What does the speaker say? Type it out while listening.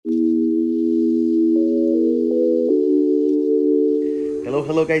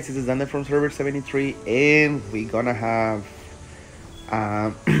Hello guys, this is Dana from server 73 and we're gonna have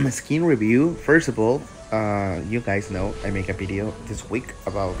a skin review. First of all, you guys know I make a video this week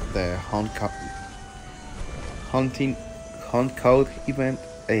about the hunting hunt code event,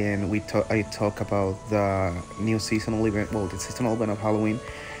 and I talk about the new seasonal event, well, the seasonal event of Halloween,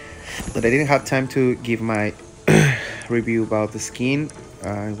 but I didn't have time to give my review about the skin.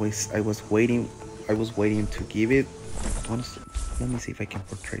 I was waiting to give it. Honestly, let me see if I can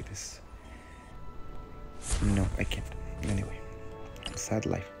portray this. No, I can't. Anyway, sad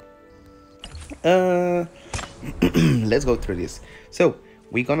life. Uh, let's go through this. So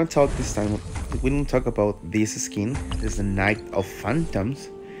we're gonna talk this time. We don't talk about this skin. This is the Night of Phantoms.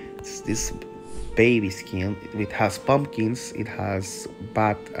 It's this baby skin. It has pumpkins. It has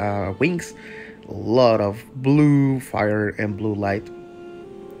bat wings. A lot of blue fire and blue light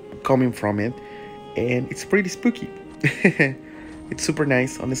coming from it, and it's pretty spooky. It's super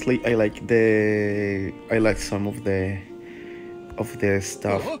nice. Honestly, I like some of the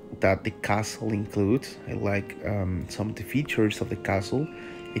stuff that the castle includes. I like some of the features of the castle.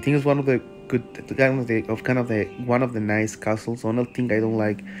 I think it's one of the good one of the nice castles. Only thing I don't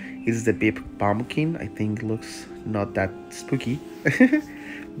like is the big pumpkin. I think it looks not that spooky.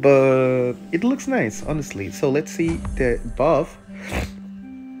 But it looks nice, honestly. So let's see the buff.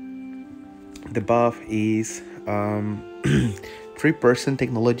 The buff is 3%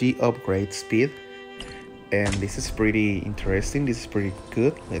 technology upgrade speed, and this is pretty interesting. This is pretty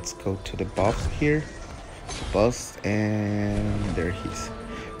good. Let's go to the buffs here. Buffs, and there he is.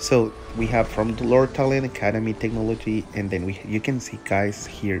 So we have from the Lord Talent Academy technology, and then you can see, guys,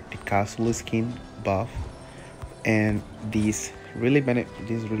 here the castle skin buff, and these really let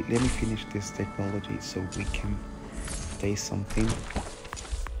me finish this technology so we can say something.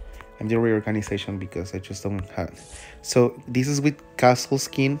 I'm the reorganization because I just don't have. So this is with castle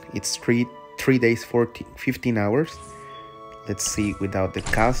skin. It's 3 days 15 hours. Let's see without the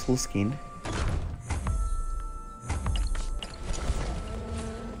castle skin.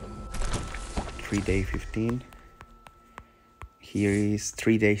 Day 15. Here is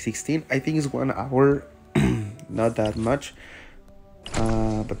 3 day 16. I think it's 1 hour. Not that much,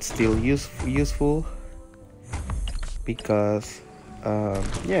 but still useful because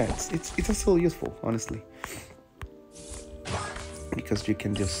yeah, it's still useful, honestly, because you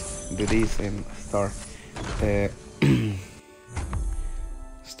can just do this and start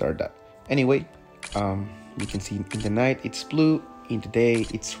start that. Anyway, you can see in the night it's blue, in the day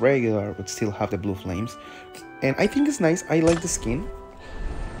it's regular but still have the blue flames, and I think it's nice. I like the skin.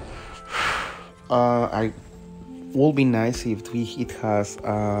 I will be nice if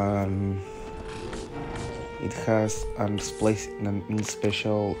it has place in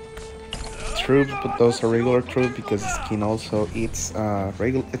special troops, but those are regular troops, because the skin also it's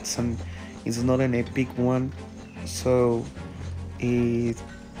regular. It's not an epic one, so it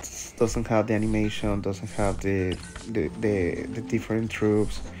doesn't have the animation, doesn't have the different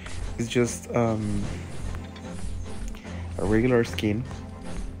troops. It's just a regular skin,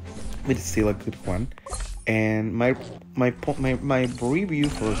 but it's still a good one. And my review,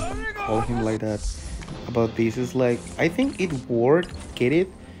 for call him like that, about this is like, I think it worked get it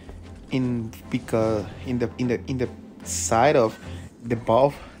in, because in the side of the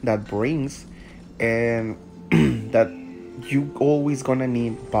buff that brings, and that you always gonna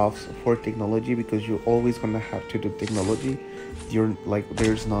need buffs for technology, because you're always gonna have to do technology. You're like,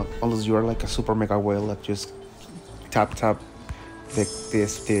 there's not, unless you're like a super mega whale that just tap the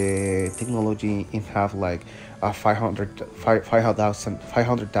technology and have like a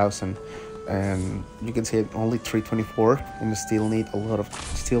 500,000, and you can say only 324, and still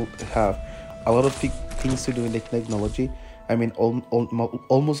have a lot of things to do in the technology. I mean,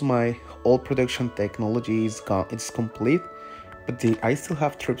 almost my all production technology is gone. It's complete, but I still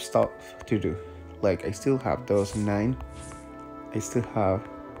have trip stuff to do. Like, I still have those 9. I still have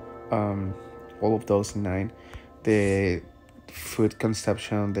all of those 9. The food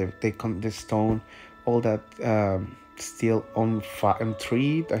consumption, the stone, all that, still on 5 and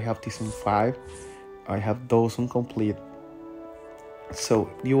 3. I have this on 5. I have those incomplete. So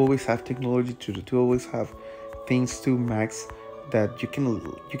you always have technology to do, to always have things to max, that you can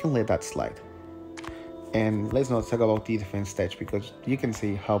let that slide. And let's not talk about the defense stage, because you can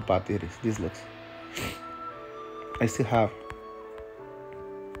see how bad this looks. I still have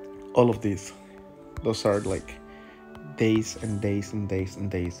all of these. Those are like days and days and days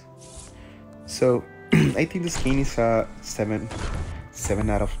and days. So I think the skin is a 7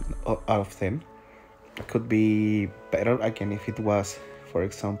 out of 10. It could be better again if it was, for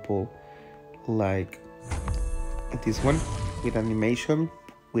example, like this one. with animation,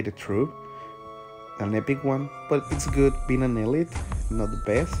 with a troop, an epic one, but it's good being an elite, not the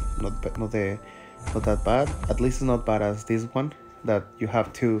best, not that bad. At least it's not bad as this one that you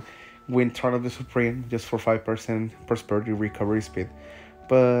have to win Throne of the Supreme just for 5% prosperity recovery speed.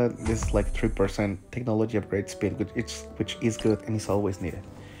 But this is like 3% technology upgrade speed, which is good and is always needed.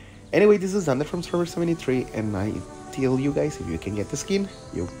 Anyway, this is Xander from Server 73, and I tell you guys, if you can get the skin,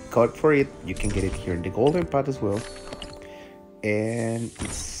 you code for it. You can get it here in the golden path as well, and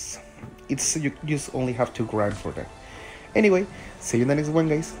it's you just only have to grind for that. Anyway, see you in the next one,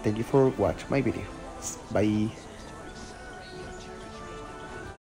 guys. Thank you for watching my video. Bye.